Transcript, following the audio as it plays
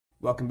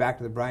Welcome back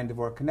to the Brian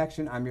DeVore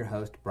Connection. I'm your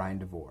host, Brian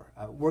DeVore.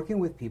 Working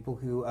with people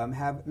who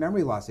have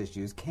memory loss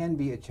issues can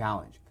be a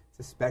challenge. It's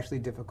especially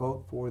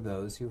difficult for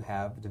those who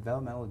have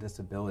developmental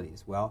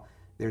disabilities. Well,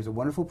 there's a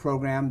wonderful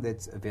program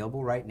that's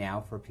available right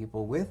now for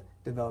people with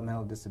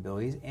developmental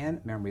disabilities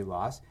and memory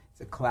loss.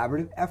 It's a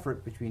collaborative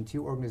effort between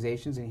two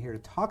organizations, and here to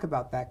talk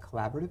about that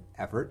collaborative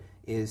effort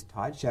is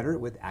Todd Shetter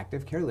with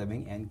ActivCare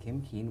Living and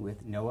Kim Keene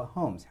with Noah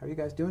Homes. How are you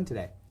guys doing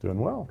today? Doing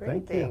well.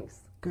 Great,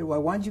 thanks. Good. Well,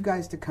 I wanted you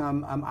guys to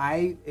come.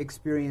 I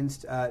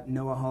experienced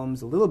Noah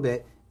Homes a little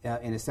bit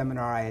in a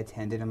seminar I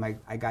attended. I'm like,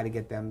 I got to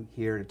get them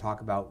here to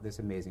talk about this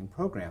amazing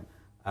program.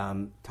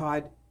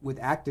 Todd, with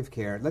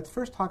ActivCare, let's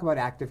first talk about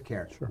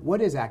ActivCare. Sure.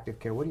 What is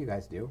ActivCare? What do you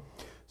guys do?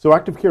 So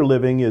ActivCare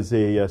Living is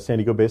a San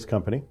Diego-based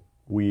company.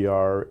 We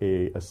are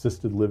a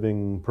assisted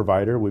living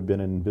provider. We've been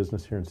in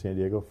business here in San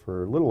Diego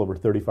for a little over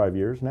 35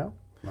 years now.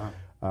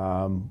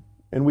 Wow.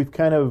 And we've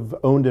kind of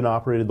owned and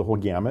operated the whole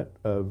gamut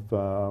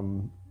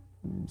of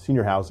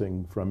senior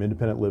housing, from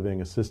independent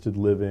living, assisted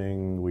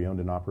living. We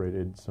owned and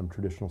operated some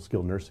traditional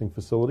skilled nursing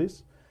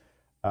facilities.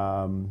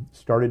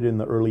 Started in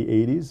the early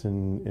 80s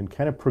and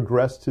kind of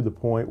progressed to the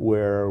point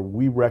where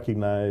we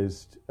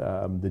recognized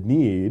the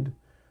need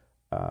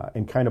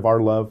and kind of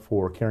our love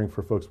for caring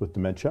for folks with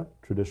dementia,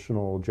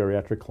 traditional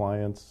geriatric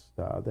clients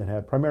that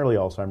had primarily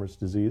Alzheimer's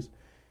disease,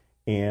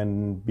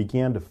 and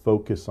began to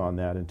focus on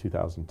that in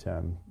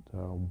 2010,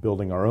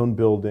 building our own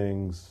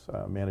buildings,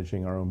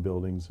 managing our own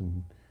buildings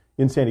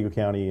in San Diego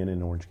County and in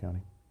Orange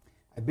County.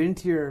 I've been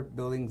to your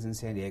buildings in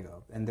San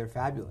Diego, and they're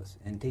fabulous.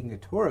 And taking a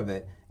tour of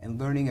it and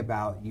learning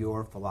about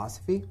your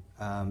philosophy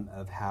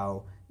of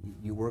how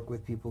you work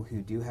with people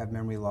who do have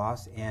memory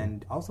loss,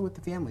 and also with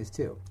the families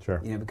too.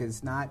 Sure. You know, because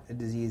it's not a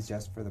disease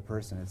just for the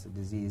person; it's a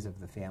disease of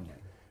the family.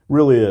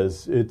 Really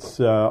is. It's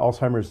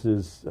Alzheimer's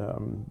is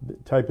the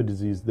type of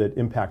disease that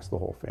impacts the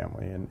whole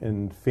family.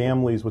 And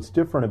families, what's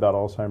different about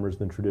Alzheimer's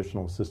than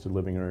traditional assisted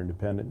living or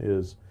independent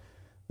is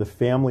the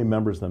family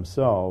members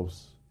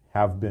themselves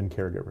have been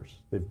caregivers.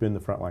 They've been the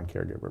frontline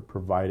caregiver,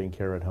 providing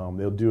care at home.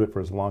 They'll do it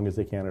for as long as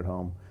they can at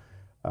home.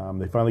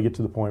 They finally get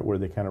to the point where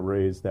they kind of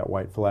raise that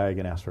white flag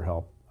and ask for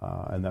help.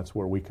 And that's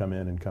where we come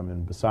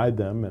in beside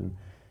them. And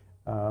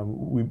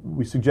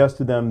we suggest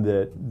to them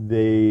that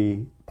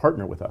they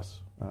partner with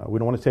us. We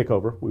don't want to take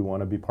over. We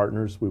want to be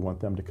partners. We want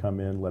them to come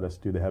in, let us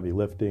do the heavy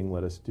lifting,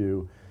 let us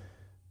do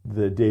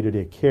the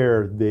day-to-day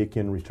care. They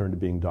can return to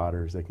being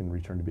daughters. They can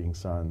return to being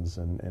sons,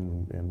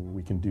 and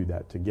we can do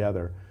that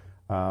together.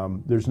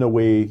 There's no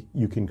way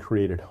you can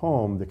create at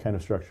home the kind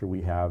of structure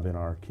we have in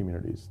our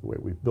communities, the way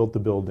we've built the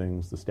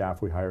buildings, the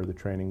staff we hire, the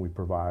training we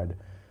provide.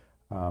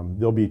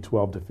 There'll be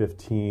 12 to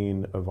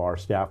 15 of our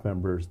staff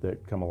members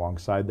that come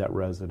alongside that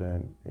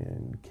resident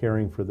in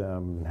caring for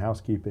them, in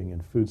housekeeping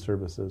and food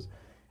services,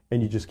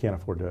 and you just can't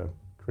afford to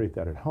create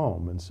that at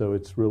home. And so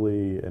it's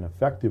really an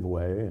effective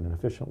way and an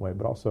efficient way,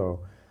 but also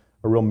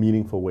a real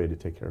meaningful way to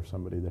take care of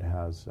somebody that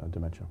has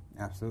dementia.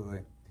 Absolutely.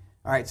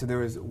 All right, so there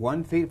was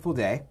one fateful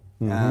day.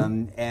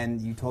 And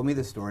you told me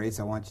the story,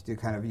 so I want you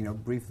to kind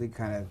of, briefly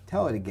kind of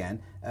tell it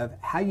again, of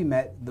how you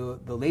met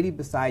the lady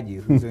beside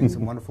you who's doing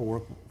some wonderful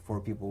work for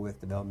people with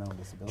developmental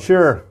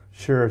disabilities.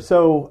 Sure.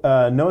 So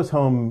Noah's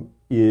Home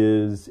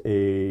is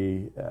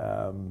a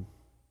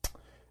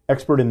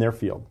expert in their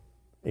field,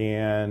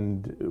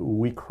 and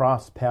we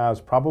crossed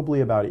paths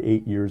probably about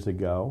 8 years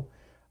ago.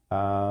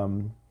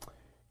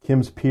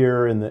 Kim's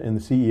peer and the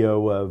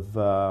CEO of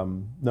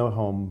Noah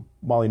Home,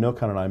 Molly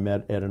Nocon, and I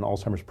met at an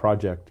Alzheimer's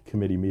Project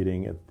Committee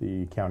meeting at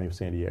the County of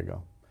San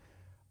Diego.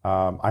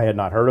 I had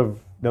not heard of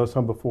Noah's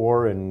Home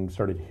before and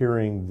started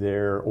hearing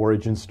their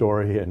origin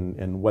story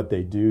and what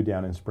they do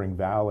down in Spring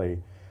Valley.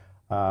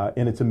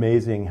 And it's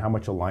amazing how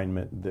much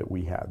alignment that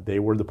we had. They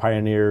were the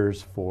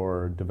pioneers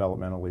for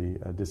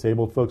developmentally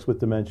disabled folks with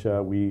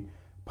dementia. We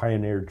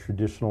pioneered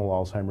traditional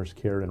Alzheimer's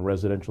care in a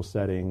residential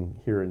setting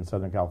here in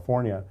Southern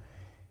California.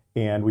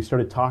 And we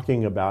started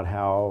talking about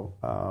how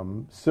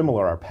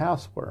similar our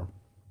paths were.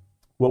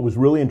 What was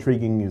really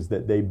intriguing is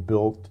that they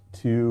built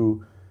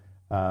two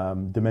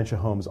dementia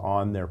homes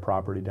on their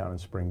property down in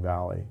Spring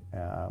Valley.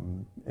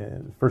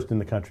 First in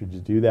the country to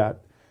do that.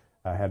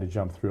 I had to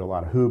jump through a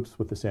lot of hoops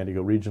with the San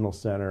Diego Regional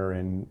Center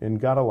and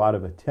got a lot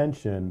of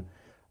attention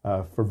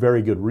for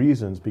very good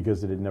reasons,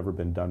 because it had never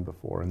been done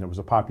before. And there was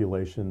a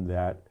population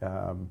that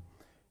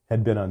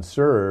had been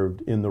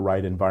unserved in the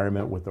right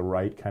environment with the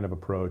right kind of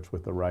approach,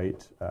 with the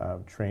right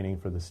training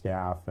for the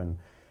staff. And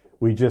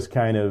we just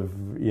kind of,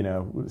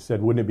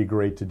 said, wouldn't it be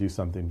great to do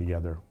something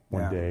together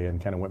one day,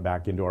 and kind of went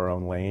back into our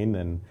own lane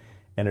and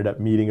ended up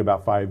meeting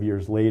about 5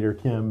 years later,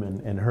 Kim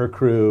and her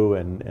crew,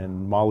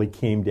 and Molly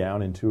came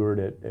down and toured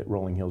at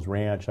Rolling Hills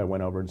Ranch. I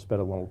went over and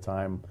spent a little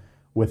time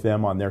with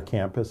them on their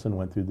campus and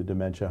went through the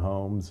dementia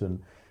homes and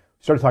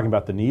started talking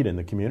about the need in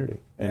the community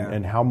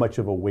and how much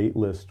of a wait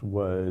list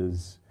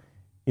was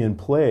in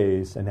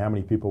place and how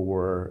many people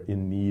were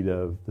in need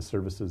of the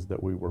services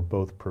that we were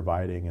both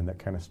providing, and that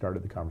kind of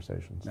started the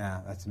conversations.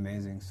 Yeah, that's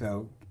amazing.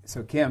 So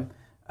Kim,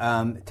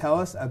 Tell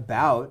us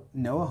about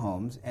Noah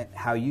Homes and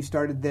how you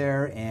started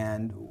there,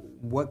 and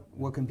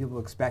what can people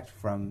expect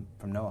from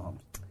Noah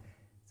Homes?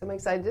 So I'm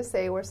excited to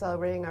say we're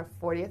celebrating our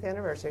 40th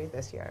anniversary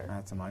this year.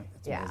 That's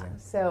amazing.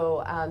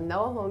 So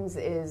Noah Homes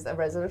is a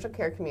residential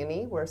care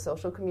community. We're a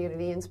social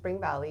community in Spring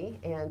Valley,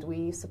 and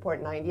we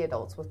support 90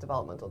 adults with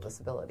developmental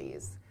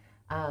disabilities.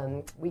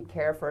 We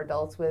care for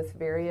adults with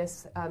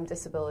various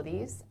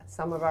disabilities.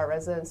 Some of our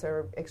residents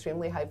are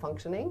extremely high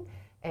functioning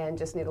and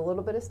just need a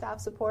little bit of staff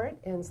support,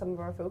 and some of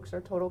our folks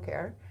are total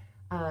care.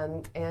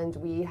 And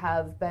we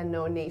have been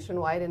known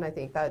nationwide, and I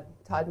think that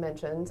Todd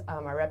mentioned,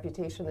 our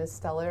reputation is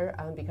stellar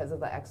because of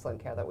the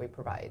excellent care that we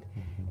provide.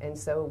 Mm-hmm. And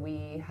so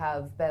we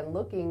have been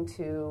looking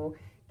to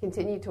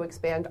continue to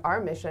expand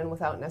our mission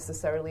without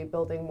necessarily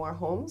building more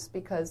homes,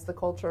 because the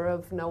culture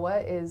of Noah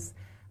is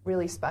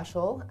really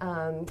special.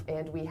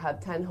 And we have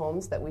 10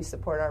 homes that we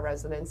support our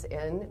residents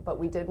in, but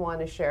we did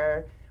want to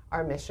share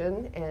our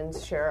mission and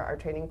share our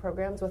training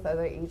programs with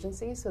other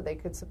agencies so they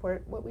could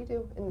support what we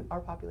do in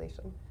our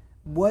population.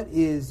 What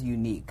is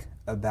unique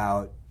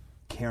about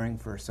caring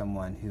for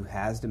someone who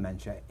has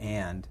dementia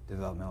and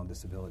developmental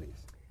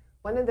disabilities?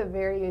 One of the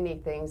very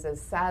unique things is,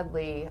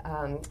 sadly,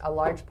 a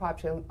large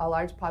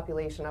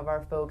population of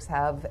our folks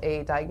have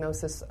a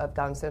diagnosis of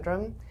Down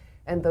syndrome,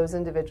 and those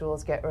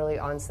individuals get early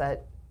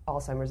onset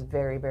Alzheimer's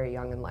very, very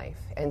young in life.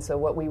 And so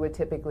what we would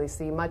typically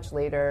see much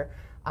later,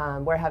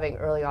 we're having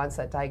early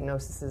onset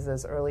diagnoses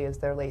as early as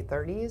their late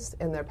 30s,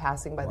 and they're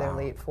passing by their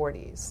late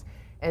 40s.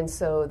 And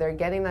so they're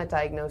getting that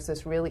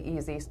diagnosis really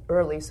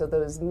early, so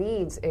those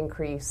needs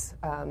increase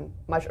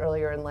much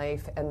earlier in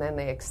life, and then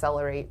they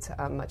accelerate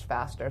much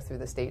faster through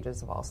the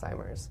stages of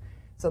Alzheimer's.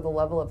 So the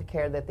level of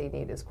care that they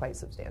need is quite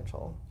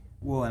substantial.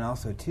 Well, and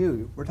also,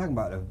 too, we're talking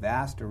about a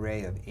vast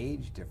array of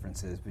age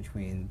differences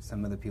between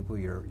some of the people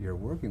you're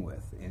working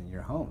with in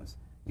your homes.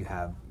 You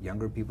have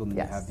younger people, and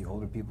then you have the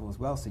older people as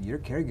well, so your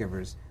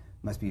caregivers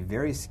must be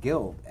very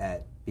skilled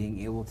at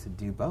being able to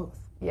do both.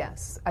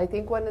 Yes. I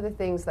think one of the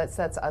things that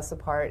sets us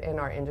apart in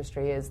our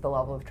industry is the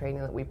level of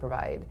training that we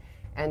provide.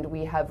 And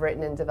we have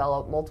written and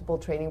developed multiple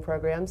training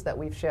programs that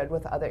we've shared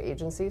with other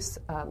agencies,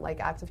 like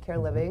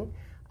ActivCare Living.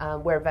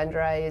 We're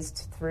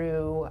vendorized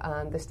through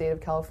the state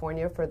of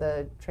California for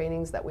the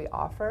trainings that we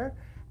offer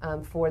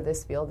for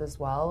this field as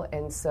well.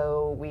 And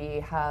so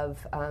we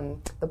have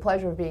the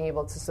pleasure of being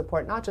able to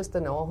support not just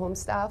the Noah Home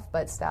staff,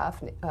 but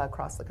staff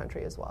across the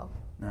country as well.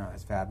 Oh,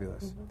 that's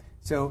fabulous. Mm-hmm.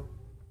 So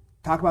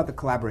talk about the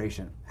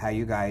collaboration, how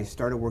you guys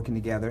started working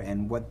together,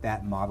 and what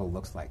that model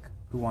looks like.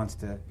 Who wants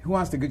to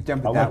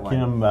jump at that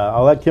one?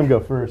 I'll let Kim go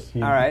first.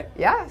 All right.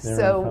 Yeah.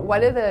 So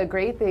one of the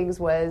great things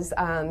was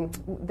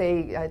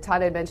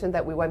Todd had mentioned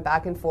that we went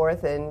back and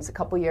forth, and a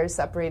couple years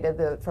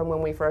separated from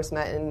when we first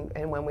met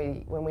and when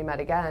we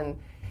met again.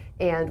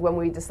 And when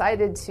we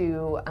decided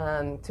to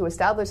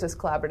establish this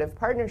collaborative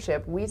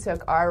partnership, we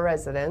took our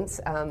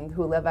residents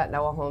who live at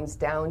Noah Homes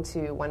down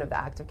to one of the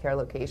ActivCare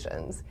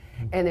locations.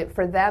 And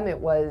for them, it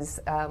was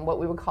what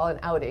we would call an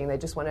outing. They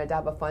just wanted to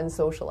have a fun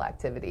social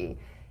activity.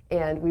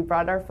 And we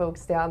brought our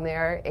folks down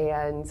there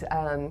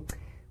and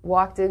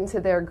walked into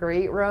their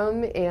great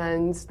room,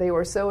 and they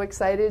were so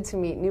excited to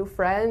meet new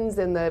friends,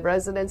 and the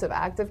residents of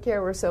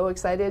ActivCare were so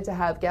excited to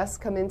have guests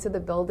come into the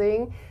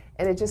building.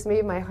 And it just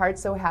made my heart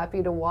so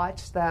happy to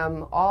watch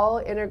them all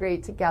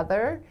integrate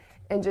together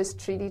and just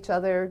treat each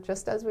other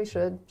just as we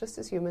should, just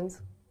as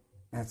humans.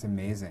 That's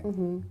amazing.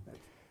 Mm-hmm.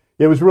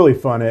 It was really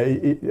fun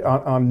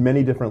on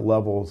many different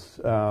levels,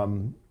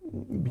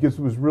 because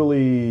it was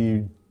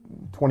really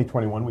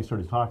 2021 we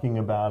started talking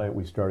about it.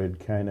 We started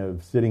kind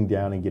of sitting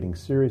down and getting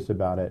serious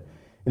about it.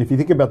 And if you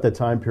think about the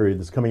time period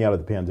that's coming out of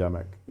the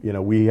pandemic,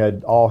 we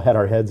had all had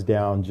our heads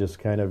down, just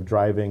kind of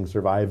driving,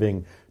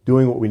 surviving,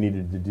 doing what we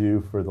needed to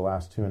do for the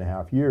last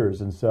 2.5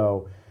 years. And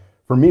so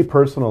for me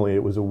personally,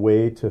 it was a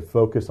way to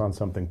focus on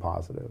something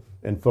positive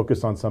and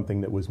focus on something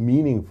that was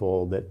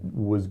meaningful, that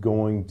was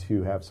going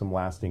to have some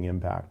lasting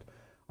impact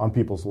on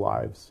people's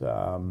lives.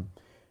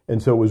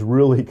 And so it was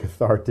really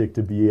cathartic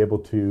to be able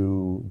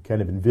to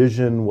kind of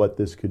envision what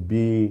this could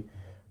be,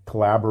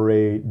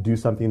 collaborate, do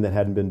something that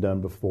hadn't been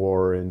done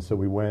before. And so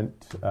we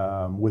went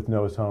with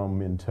Noah's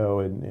Home in tow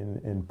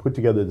and put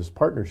together this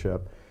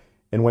partnership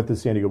and went to the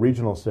San Diego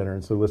Regional Center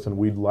and said, listen,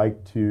 we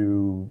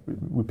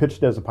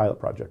pitched it as a pilot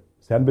project.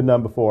 This hadn't been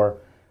done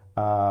before.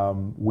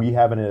 We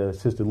have an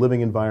assisted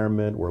living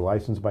environment. We're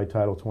licensed by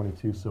Title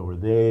 22, so are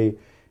they.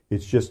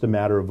 It's just a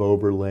matter of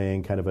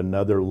overlaying kind of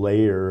another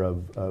layer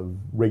of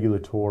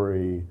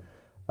regulatory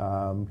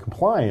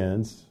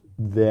compliance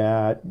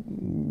that,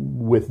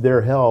 with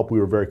their help, we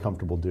were very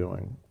comfortable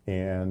doing.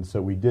 And so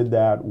we did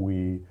that.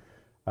 We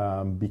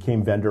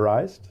became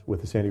vendorized with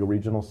the San Diego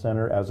Regional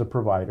Center as a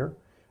provider.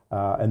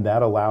 And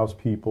that allows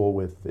people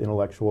with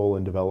intellectual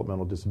and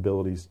developmental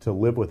disabilities to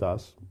live with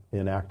us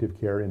in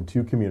ActivCare in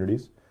 2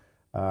 communities.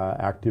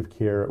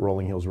 ActivCare at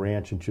Rolling Hills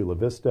Ranch in Chula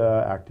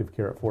Vista,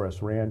 ActivCare at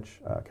Forest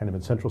Ranch, kind of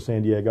in central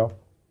San Diego.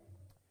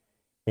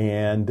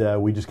 And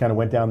we just kind of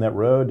went down that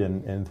road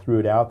and threw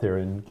it out there.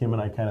 And Kim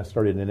and I kind of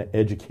started an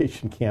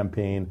education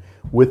campaign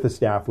with the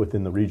staff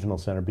within the regional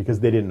center because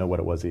they didn't know what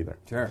it was either.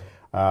 Sure.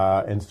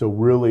 And so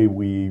really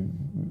we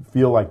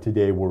feel like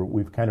today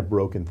we've kind of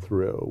broken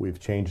through. We've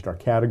changed our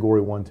category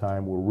one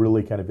time. We're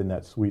really kind of in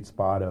that sweet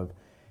spot of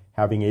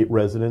having 8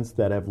 residents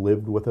that have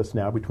lived with us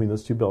now between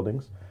those 2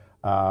 buildings.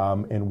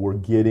 And we're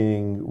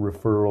getting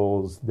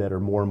referrals that are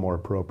more and more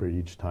appropriate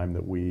each time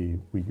that we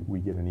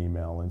get an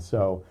email. And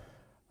so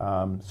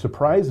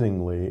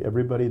surprisingly,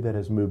 everybody that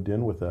has moved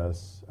in with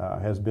us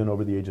has been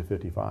over the age of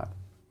 55.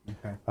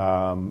 Okay.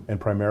 And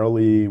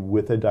primarily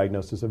with a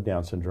diagnosis of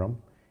Down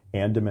syndrome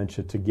and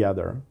dementia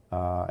together.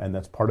 And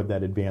that's part of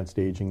that advanced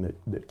aging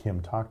that Kim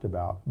talked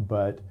about.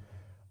 But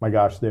my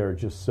gosh, they're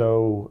just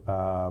so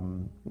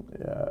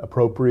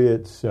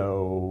appropriate,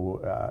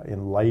 so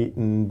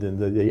enlightened, and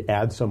they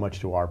add so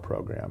much to our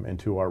program and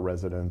to our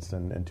residents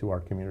and to our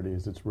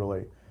communities. It's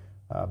really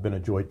been a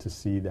joy to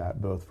see that,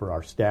 both for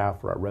our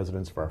staff, for our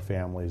residents, for our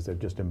families. They've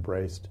just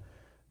embraced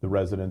the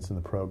residents in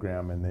the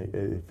program, and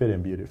they fit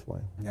in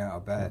beautifully. Yeah, I'll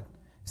bet.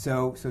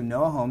 So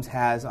Noah Homes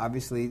has,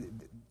 obviously,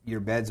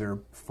 your beds are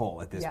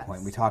full at this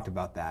point. We talked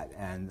about that,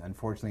 and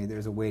unfortunately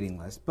there's a waiting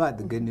list. But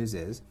the good news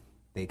is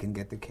they can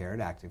get the care at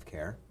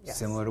ActivCare,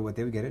 similar to what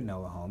they would get at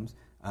Noah Homes.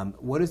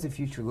 What does the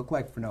future look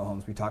like for Noah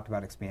Homes? We talked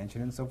about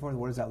expansion and so forth.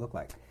 What does that look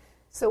like?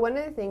 So one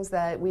of the things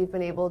that we've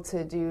been able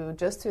to do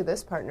just through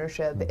this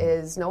partnership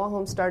is Noah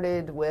Homes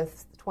started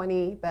with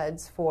 20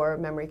 beds for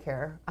memory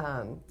care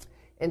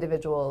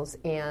individuals,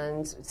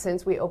 and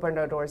since we opened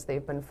our doors,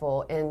 they've been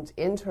full. And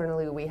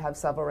internally, we have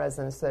several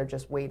residents that are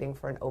just waiting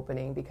for an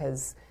opening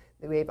because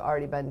they've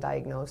already been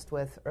diagnosed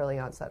with early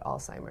onset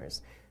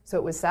Alzheimer's. So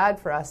it was sad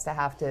for us to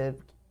have to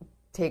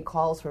take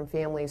calls from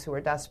families who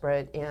were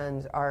desperate,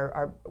 and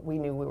we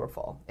knew we were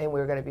full, and we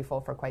were going to be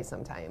full for quite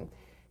some time.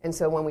 And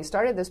so when we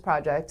started this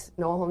project,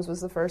 Noah Homes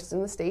was the first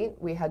in the state.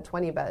 We had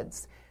 20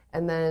 beds.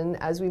 And then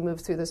as we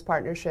moved through this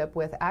partnership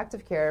with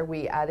ActivCare,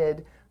 we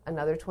added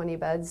another 20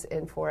 beds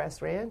in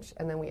Forest Ranch,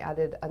 and then we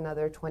added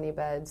another 20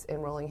 beds in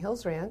Rolling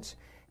Hills Ranch.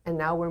 And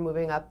now we're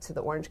moving up to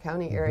the Orange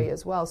County area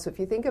as well. So if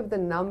you think of the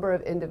number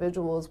of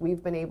individuals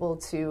we've been able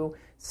to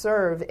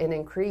serve and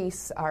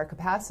increase our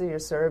capacity to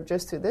serve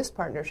just through this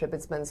partnership,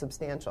 it's been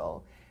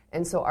substantial.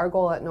 And so our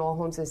goal at Noah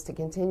Homes is to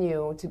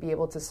continue to be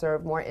able to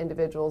serve more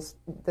individuals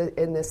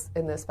in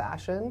this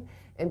fashion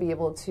and be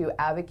able to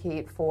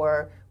advocate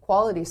for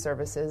quality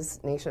services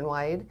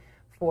nationwide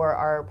for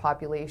our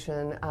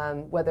population,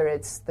 whether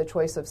it's the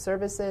choice of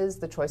services,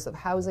 the choice of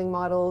housing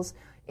models,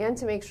 and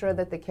to make sure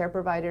that the care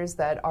providers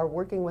that are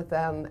working with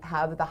them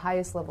have the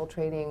highest level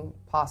training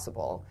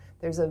possible.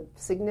 There's a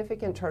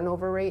significant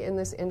turnover rate in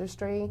this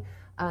industry,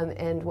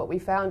 and what we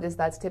found is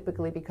that's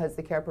typically because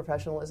the care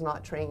professional is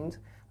not trained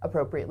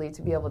appropriately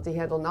to be able to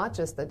handle not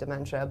just the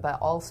dementia, but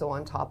also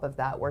on top of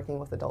that, working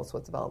with adults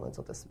with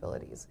developmental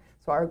disabilities.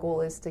 So our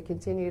goal is to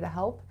continue to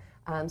help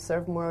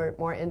serve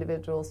more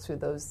individuals through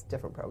those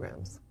different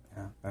programs.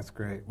 Yeah, that's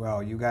great.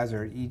 Well, you guys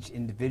are each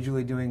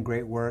individually doing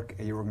great work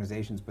at your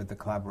organizations, but the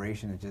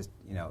collaboration, it just,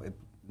 it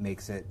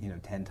makes it,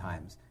 10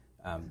 times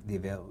the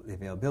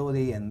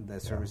availability and the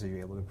services you're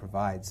able to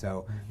provide.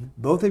 So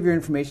both of your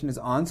information is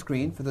on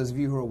screen for those of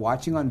you who are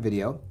watching on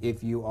video.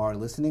 If you are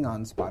listening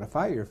on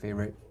Spotify, your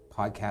favorite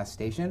podcast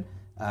station,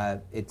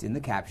 it's in the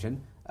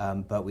caption,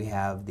 but we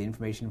have the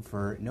information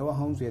for Noah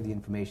Homes, we have the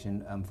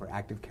information for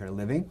ActivCare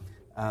Living.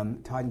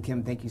 Todd and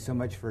Kim, thank you so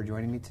much for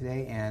joining me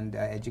today and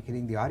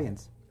educating the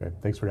audience. Great.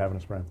 Thanks for having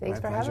us, Brian. Thanks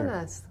for having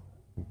us.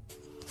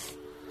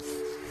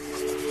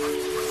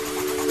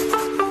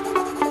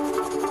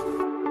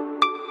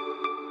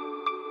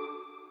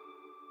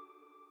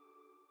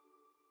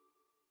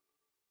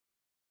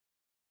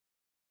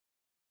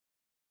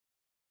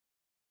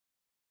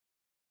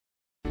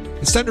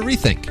 It's time to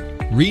rethink,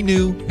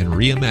 renew, and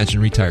reimagine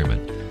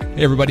retirement.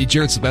 Hey everybody,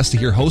 Jared Sylvester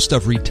here, host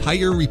of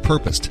Retire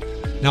Repurposed.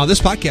 Now,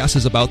 this podcast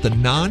is about the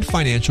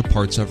non-financial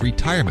parts of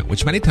retirement,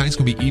 which many times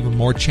can be even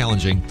more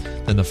challenging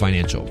than the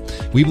financial.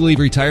 We believe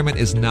retirement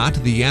is not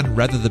the end,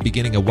 rather the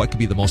beginning of what could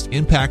be the most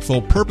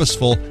impactful,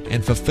 purposeful,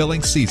 and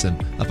fulfilling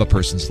season of a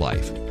person's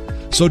life.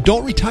 So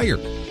don't retire,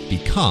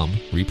 become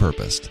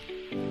repurposed.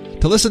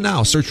 To listen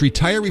now, search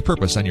Retire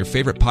Repurposed on your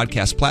favorite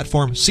podcast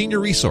platform, Senior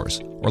Resource,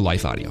 or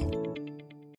Life Audio.